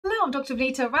Hello, I'm Dr.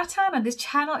 Vanita Rattan and this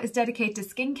channel is dedicated to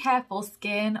skincare for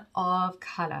skin of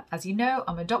colour. As you know,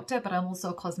 I'm a doctor, but I'm also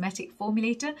a cosmetic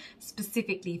formulator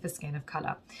specifically for skin of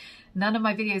colour. None of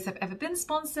my videos have ever been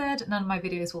sponsored. None of my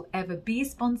videos will ever be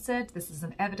sponsored. This is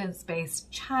an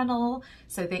evidence-based channel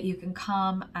so that you can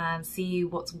come and see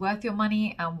what's worth your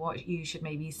money and what you should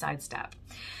maybe sidestep.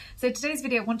 So today's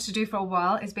video I wanted to do for a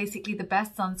while is basically the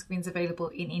best sunscreens available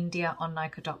in India on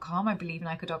Nykaa.com. I believe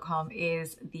Nykaa.com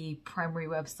is the primary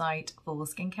website for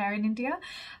skincare in India.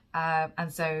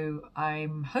 And so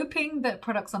I'm hoping that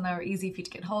products on there are easy for you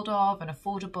to get hold of and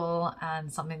affordable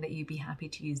and something that you'd be happy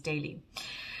to use daily.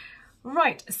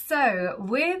 Right, so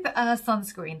with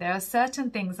sunscreen, there are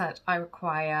certain things that I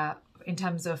require in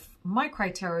terms of my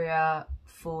criteria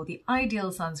for the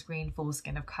ideal sunscreen for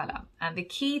skin of colour. And the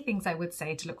key things I would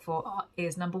say to look for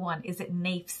is, number one, is it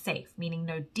NAF safe, meaning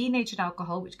no denatured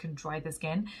alcohol, which can dry the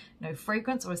skin, no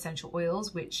fragrance or essential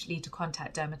oils, which lead to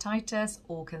contact dermatitis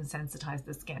or can sensitize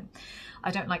the skin. I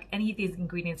don't like any of these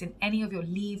ingredients in any of your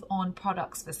leave-on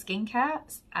products for skincare,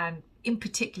 and in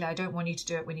particular, I don't want you to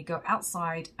do it when you go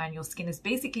outside and your skin is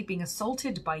basically being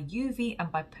assaulted by UV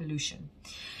and by pollution.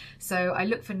 So I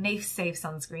look for NAF safe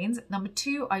sunscreens. Number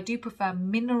two, I do prefer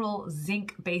mineral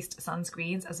zinc based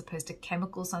sunscreens as opposed to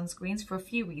chemical sunscreens for a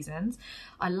few reasons.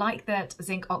 I like that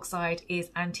zinc oxide is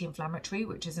anti-inflammatory,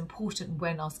 which is important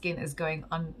when our skin is going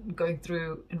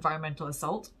through environmental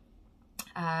assault.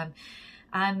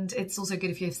 And it's also good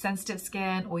if you have sensitive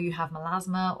skin or you have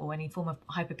melasma or any form of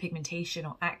hyperpigmentation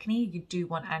or acne. You do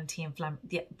want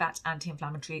that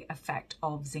anti-inflammatory effect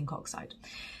of zinc oxide.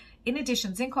 In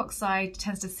addition, zinc oxide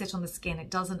tends to sit on the skin. It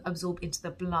doesn't absorb into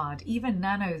the blood. Even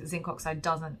nano zinc oxide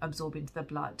doesn't absorb into the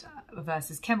blood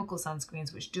versus chemical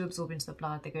sunscreens, which do absorb into the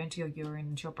blood. They go into your urine,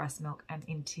 into your breast milk, and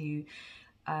into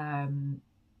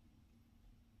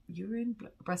urine,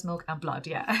 breast milk and blood,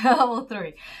 yeah, all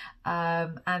three.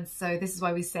 And so this is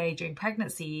why we say during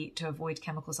pregnancy to avoid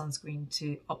chemical sunscreen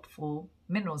to opt for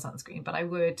mineral sunscreen. But I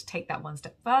would take that one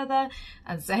step further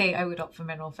and say I would opt for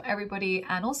mineral for everybody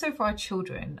and also for our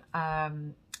children. I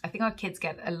think our kids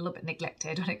get a little bit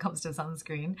neglected when it comes to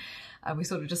sunscreen. We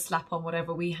sort of just slap on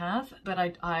whatever we have, but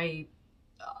I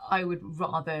would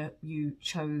rather you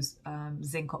chose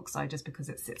zinc oxide just because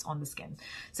it sits on the skin.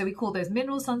 So we call those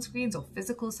mineral sunscreens or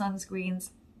physical sunscreens.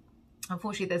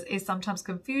 Unfortunately, there is sometimes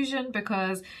confusion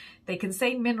because they can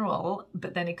say mineral,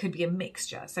 but then it could be a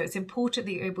mixture. So it's important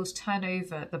that you're able to turn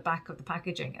over the back of the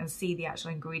packaging and see the actual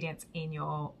ingredients in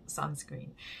your sunscreen.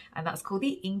 And that's called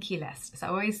the Inky list. So I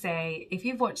always say, if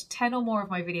you've watched 10 or more of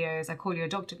my videos, I call you a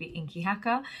Dr. V Inky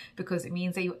hacker because it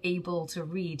means that you're able to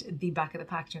read the back of the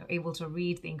packaging, you're able to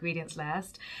read the ingredients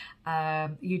list.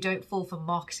 You don't fall for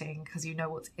marketing because you know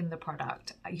what's in the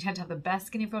product. You tend to have the best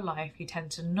skin of your life. You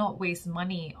tend to not waste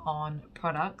money on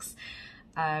products.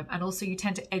 And also you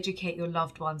tend to educate your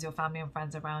loved ones, your family and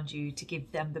friends around you to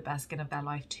give them the best skin of their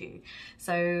life too.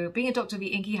 So being a Dr. V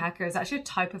Inky hacker is actually a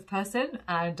type of person,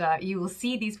 and you will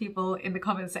see these people in the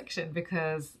comment section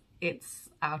because it's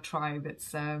our tribe.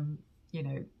 It's, you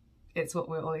know, it's what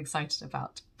we're all excited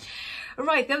about.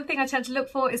 Right, the other thing I tend to look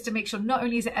for is to make sure not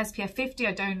only is it SPF 50,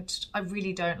 I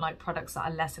really don't like products that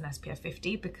are less than SPF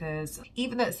 50 because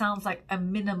even though it sounds like a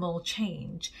minimal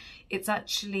change, it's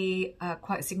actually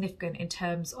quite significant in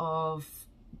terms of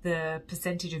the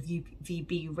percentage of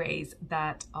UVB rays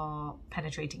that are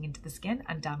penetrating into the skin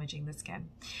and damaging the skin.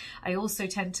 I also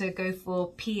tend to go for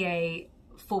PA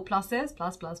 4 pluses,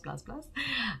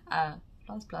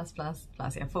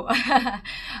 yeah, 4.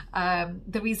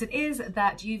 The reason is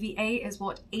that UVA is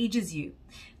what ages you.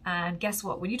 And guess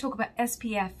what? When you talk about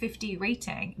SPF 50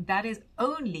 rating, that is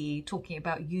only talking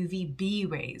about UVB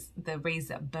rays, the rays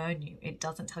that burn you. It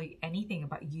doesn't tell you anything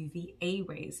about UVA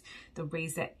rays, the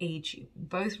rays that age you.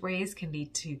 Both rays can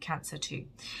lead to cancer too.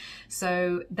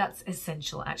 So that's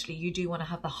essential. Actually, you do want to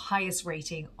have the highest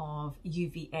rating of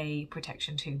UVA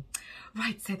protection too.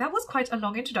 Right, so that was quite a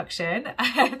long introduction.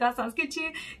 If that sounds good to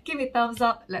you, give me a thumbs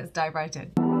up. Let's dive right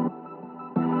in.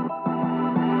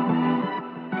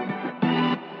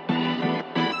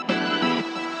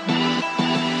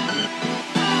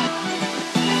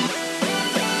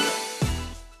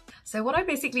 So what I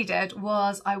basically did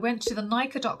was I went to the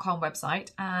Nykaa.com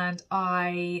website and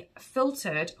I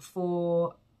filtered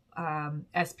for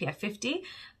SPF 50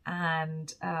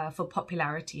 and for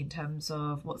popularity in terms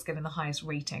of what's getting the highest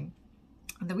rating.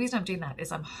 And the reason I'm doing that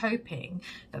is I'm hoping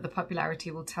that the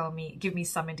popularity will give me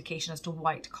some indication as to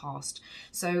white cast.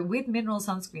 So with mineral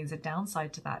sunscreens, the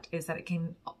downside to that is that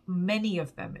many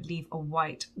of them leave a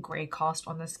white grey cast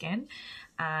on the skin.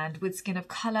 And with skin of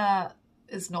colour,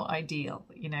 it's not ideal,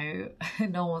 you know.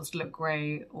 No one wants to look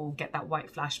grey or get that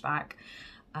white flashback.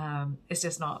 it's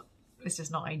just not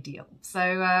ideal.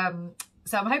 So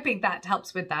so I'm hoping that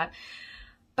helps with that.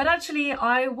 But actually,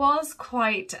 I was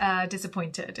quite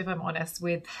disappointed, if I'm honest,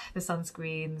 with the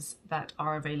sunscreens that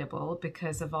are available,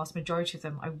 because the vast majority of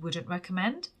them I wouldn't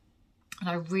recommend. And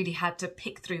I really had to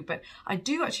pick through. But I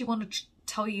do actually want to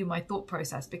tell you my thought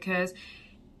process, because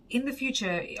in the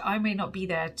future, I may not be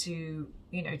there to,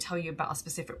 you know, tell you about a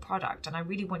specific product. And I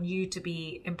really want you to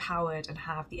be empowered and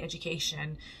have the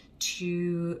education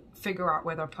to figure out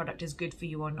whether a product is good for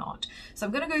you or not. So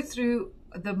I'm going to go through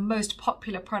the most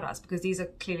popular products, because these are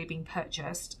clearly being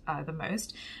purchased the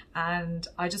most, and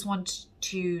I just want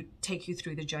to take you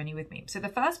through the journey with me. So the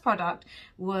first product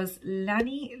was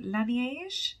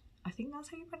Laneige. I think that's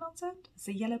how you pronounce it. It's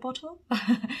a yellow bottle.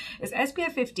 It's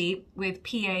SPF50 with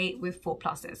PA with 4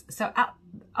 pluses. So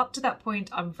up to that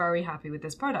point, I'm very happy with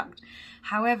this product.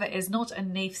 However, it's not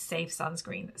a safe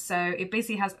sunscreen. So it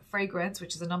basically has fragrance,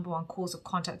 which is the #1 cause of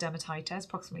contact dermatitis.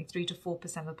 Approximately 3 to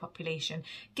 4% of the population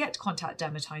get contact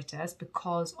dermatitis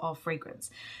because of fragrance.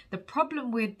 The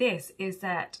problem with this is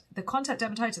that the contact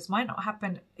dermatitis might not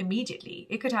happen immediately.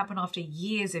 It could happen after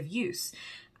years of use.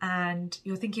 And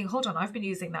you're thinking, hold on, I've been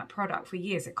using that product for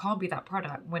years. It can't be that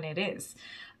product, when it is.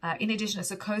 In addition, it's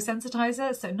a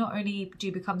co-sensitizer. So not only do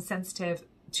you become sensitive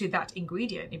to that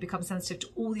ingredient, you become sensitive to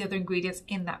all the other ingredients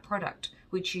in that product,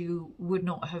 which you would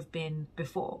not have been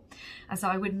before. And so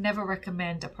I would never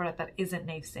recommend a product that isn't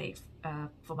NAVE safe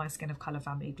for my skin of color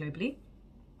family globally.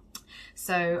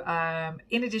 So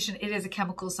in addition, it is a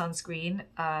chemical sunscreen,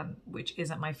 which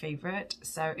isn't my favorite.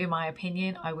 So in my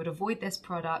opinion, I would avoid this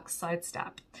product,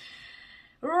 sidestep.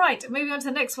 Right, moving on to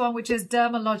the next one, which is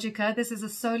Dermalogica. This is a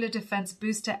Solar Defense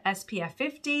Booster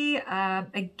SPF50.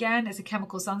 Again, it's a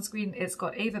chemical sunscreen. It's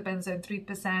got avobenzone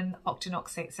 3%,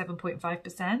 octinoxate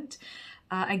 7.5%.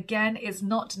 Again, it's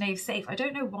not NAVE safe. I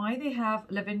don't know why they have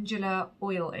lavender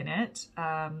oil in it,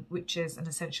 which is an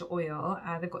essential oil.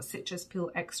 They've got citrus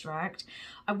peel extract.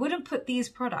 I wouldn't put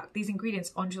these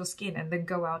ingredients onto your skin and then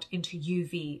go out into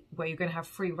UV, where you're going to have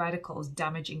free radicals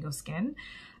damaging your skin.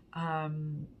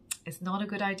 It's not a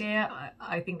good idea.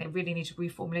 I think they really need to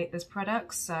reformulate this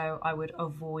product, so I would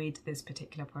avoid this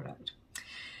particular product.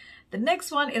 The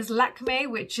next one is Lakme,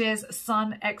 which is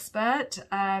Sun Expert.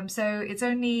 So it's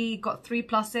only got 3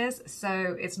 pluses,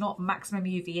 so it's not maximum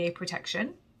UVA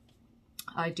protection.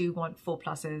 I do want 4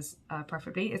 pluses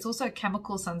preferably. It's also a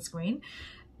chemical sunscreen.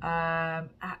 And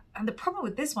the problem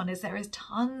with this one is there is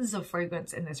tons of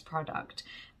fragrance in this product.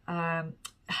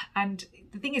 And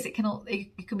the thing is, it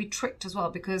can be tricked as well,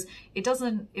 because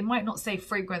it might not say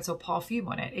fragrance or perfume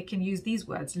on it. It can use these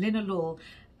words: linalool,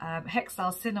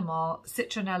 hexyl cinnamol,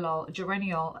 citronellol,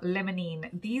 geraniol,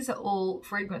 limonene. These are all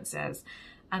fragrances,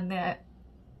 and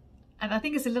I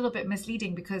think it's a little bit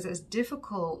misleading, because it's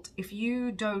difficult if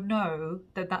you don't know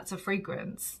that that's a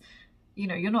fragrance. You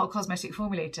know, you're not a cosmetic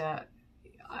formulator.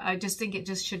 I just think it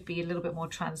just should be a little bit more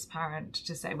transparent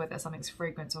to say whether something's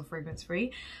fragrance or fragrance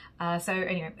free. So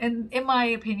anyway, in my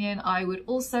opinion, I would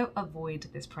also avoid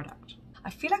this product. I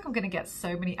feel like I'm going to get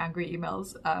so many angry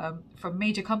emails from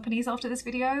major companies after this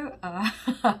video.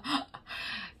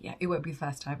 Yeah, it won't be the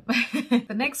first time.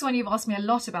 The next one you've asked me a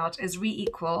lot about is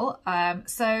Re-Equal.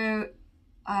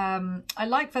 I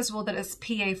like, first of all, that it's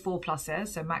PA 4 pluses,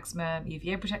 so maximum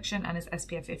UVA protection, and it's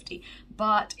SPF 50,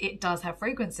 but it does have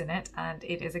fragrance in it, and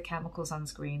it is a chemical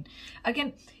sunscreen.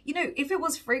 Again, you know, if it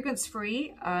was fragrance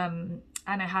free and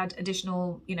it had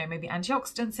additional, you know, maybe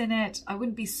antioxidants in it, I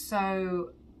wouldn't be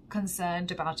so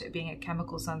concerned about it being a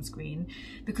chemical sunscreen,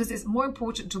 because it's more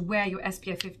important to wear your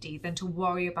SPF 50 than to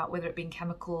worry about whether it being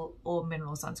chemical or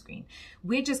mineral sunscreen.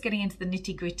 We're just getting into the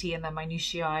nitty gritty and the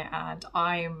minutiae, and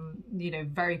I'm, you know,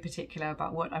 very particular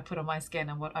about what I put on my skin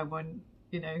and what I want,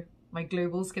 you know, my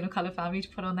global skin of color family to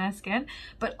put on their skin.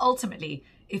 But ultimately,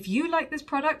 if you like this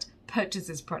product, purchase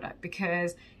this product,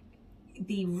 because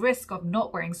the risk of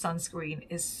not wearing sunscreen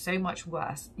is so much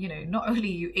worse. You know, not only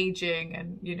are you aging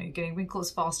and, you know, getting wrinkles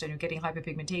faster and you're getting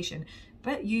hyperpigmentation,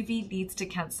 but UV leads to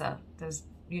cancer. There's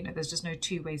just no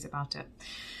two ways about it.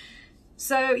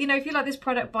 So, you know, if you like this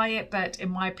product, buy it, but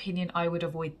in my opinion, I would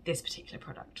avoid this particular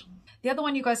product. The other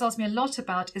one you guys asked me a lot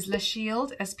about is Le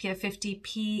Shield SPF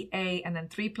 50 PA and then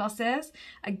 3 pluses.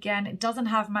 Again, it doesn't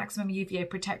have maximum UVA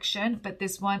protection, but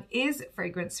this one is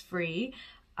fragrance free.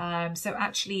 So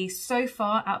actually, so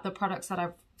far out the products that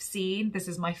I've seen, this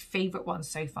is my favorite one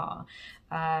so far.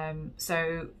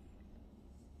 So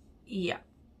yeah,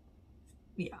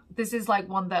 this is like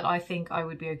one that I think I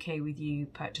would be okay with you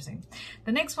purchasing.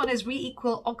 The next one is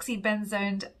Re-Equal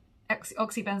Oxybenzone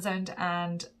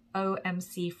and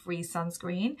OMC free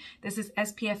sunscreen. This is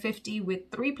SPF 50 with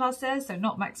 3 pluses, so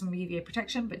not maximum UVA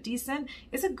protection, but decent.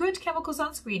 It's a good chemical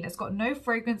sunscreen. It's got no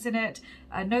fragrance in it,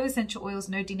 no essential oils,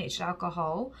 no denatured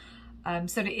alcohol.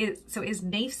 So it is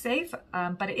NAF safe,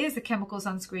 but it is a chemical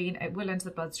sunscreen. It will enter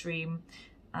the bloodstream,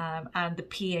 and the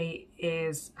PA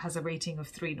has a rating of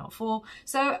 3, not 4.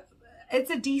 So it's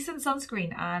a decent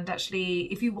sunscreen, and actually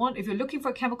if you're looking for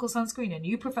a chemical sunscreen and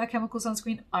you prefer chemical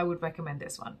sunscreen, I would recommend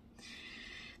this one.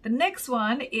 The next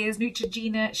one is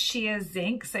Neutrogena Sheer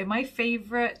Zinc. So my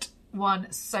favorite one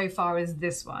so far is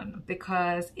this one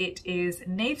because it is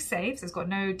NAF safe, so it's got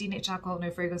no denatured alcohol,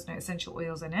 no fragrance, no essential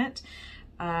oils in it,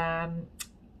 and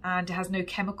it has no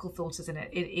chemical filters in it.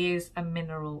 It is a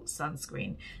mineral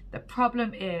sunscreen. The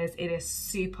problem is it is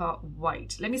super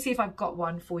white. Let me see if I've got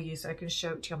one for you so I can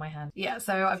show it to you on my hand. Yeah,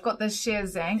 so I've got this Sheer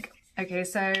Zinc. Okay,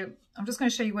 so I'm just going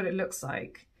to show you what it looks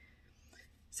like.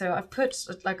 So I've put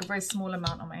like a very small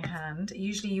amount on my hand.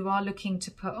 Usually you are looking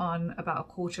to put on about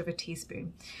 1/4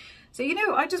 teaspoon. So, you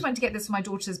know, I just went to get this for my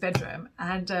daughter's bedroom,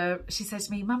 and she says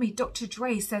to me, Mummy, Dr.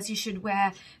 Dre says you should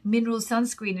wear mineral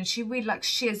sunscreen, and she really likes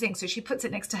Sheer Zinc, so she puts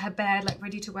it next to her bed, like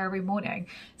ready to wear every morning.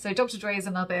 So Dr. Dre is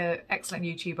another excellent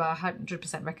YouTuber. I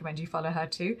 100% recommend you follow her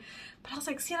too. But I was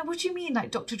like, Sienna, what do you mean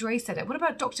like Dr. Dre said it? What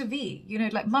about Dr. V? You know,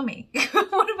 like Mummy.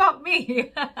 What about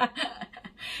me?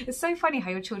 It's so funny how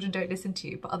your children don't listen to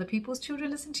you, but other people's children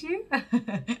listen to you.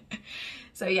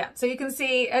 So yeah, so you can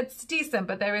see it's decent,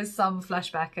 but there is some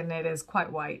flashback and it is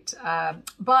quite white.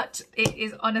 But it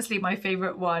is honestly my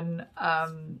favorite one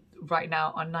right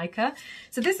now on Nykaa.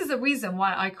 So this is the reason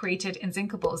why I created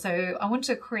Inzincable. So I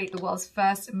wanted to create the world's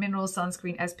first mineral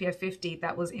sunscreen SPF 50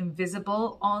 that was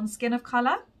invisible on skin of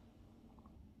color.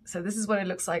 So this is what it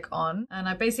looks like on, and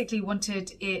I basically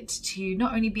wanted it to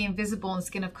not only be invisible on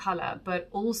skin of color, but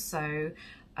also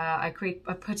I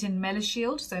put in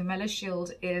MelaShield. So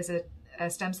MelaShield is a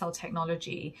stem cell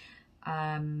technology,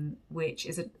 which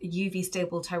is a UV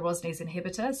stable tyrosinase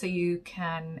inhibitor. So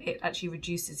it actually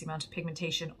reduces the amount of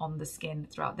pigmentation on the skin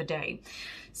throughout the day.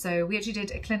 So we actually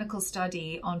did a clinical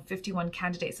study on 51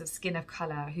 candidates of skin of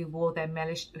color who wore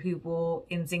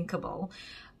Inzincable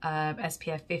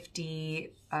SPF 50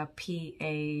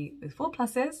 PA with 4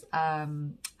 pluses,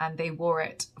 and they wore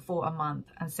it for a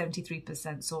month, and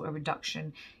 73% saw a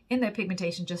reduction in their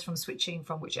pigmentation just from switching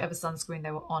from whichever sunscreen they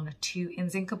were on to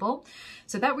Inzincable.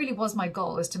 So that really was my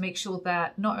goal, is to make sure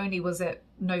that not only was it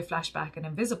no flashback and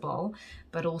invisible,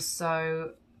 but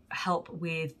also help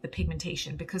with the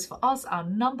pigmentation, because for us our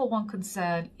 #1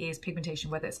 concern is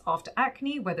pigmentation, whether it's after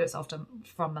acne, whether it's from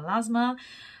melasma,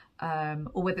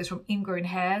 or whether it's from ingrown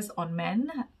hairs on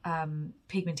men.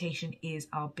 Pigmentation is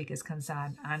our biggest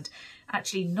concern, and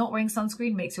actually not wearing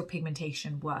sunscreen makes your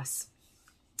pigmentation worse.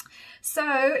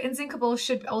 So Inzincable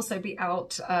should also be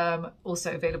out,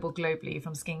 also available globally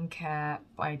from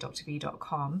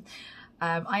skincare.drv.com.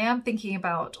 I am thinking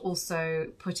about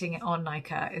also putting it on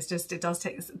Nykaa. It's just,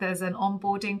 there's an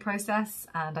onboarding process,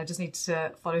 and I just need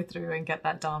to follow through and get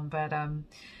that done. But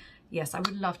yes, I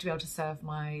would love to be able to serve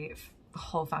my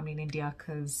whole family in India,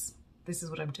 because this is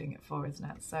what I'm doing it for, isn't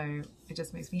it? So it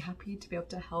just makes me happy to be able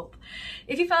to help.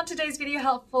 If you found today's video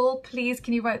helpful, please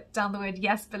can you write down the word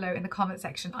yes below in the comment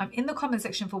section. I'm in the comment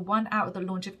section for 1 hour at the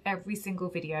launch of every single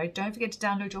video. Don't forget to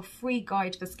download your free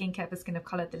guide for skincare for skin of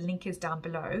color. The link is down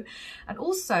below. And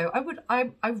also I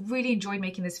really enjoyed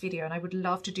making this video, and I would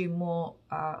love to do more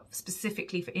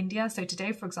specifically for India. So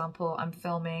today, for example, I'm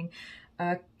filming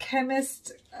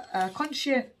conscious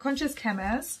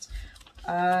chemist.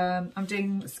 I'm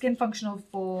doing skin functional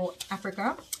for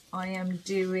Africa. I am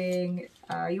doing,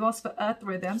 you asked for earth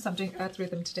rhythm, so I'm doing earth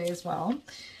rhythm today as well.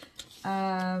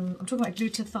 I'm talking about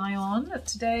glutathione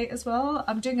today as well.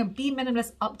 I'm doing a Be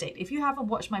Minimalist update. If you haven't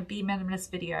watched my Be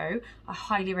Minimalist video, I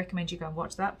highly recommend you go and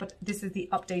watch that. But this is the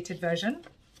updated version.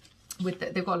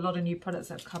 They've got a lot of new products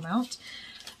that have come out.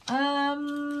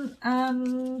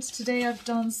 And today I've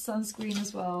done sunscreen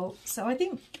as well. So I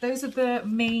think those are the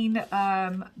main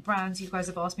brands you guys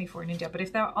have asked me for in India. But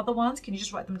if there are other ones, can you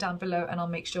just write them down below and I'll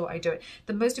make sure I do it.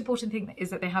 The most important thing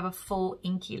is that they have a full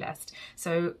INCI list.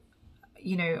 So,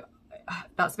 you know,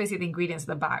 that's basically the ingredients at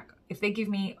the back. If they give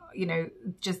me, you know,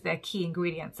 just their key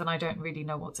ingredients, and I don't really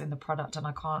know what's in the product, and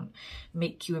I can't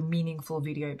make you a meaningful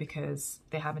video because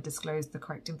they haven't disclosed the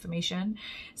correct information.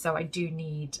 So I do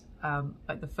need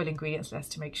like the full ingredients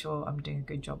list to make sure I'm doing a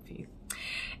good job for you.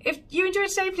 If you enjoyed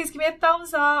today, please give me a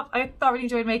thumbs up. I thoroughly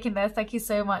enjoyed making this. Thank you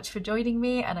so much for joining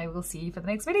me, and I will see you for the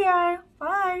next video.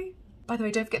 Bye. By the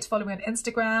way, don't forget to follow me on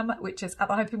Instagram, which is @the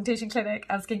Hyperpigmentation Clinic,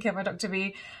 and Skincare by Dr.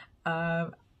 V.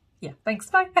 Yeah, thanks.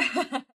 Bye.